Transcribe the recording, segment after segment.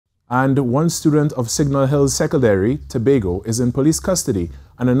And one student of Signal Hills Secondary, Tobago, is in police custody,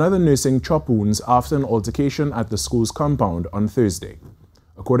 and another nursing chop wounds after an altercation at the school's compound on Thursday.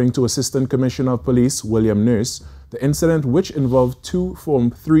 According to Assistant Commissioner of Police William Nurse, the incident, which involved 2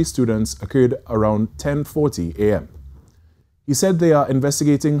 Form 3 students, occurred around 10:40 a.m. He said they are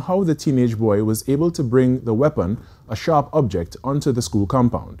investigating how the teenage boy was able to bring the weapon, a sharp object, onto the school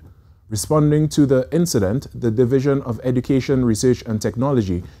compound. Responding to the incident, the Division of Education, Research and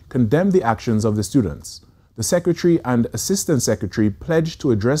Technology condemned the actions of the students. The Secretary and Assistant Secretary pledged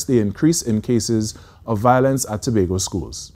to address the increase in cases of violence at Tobago schools.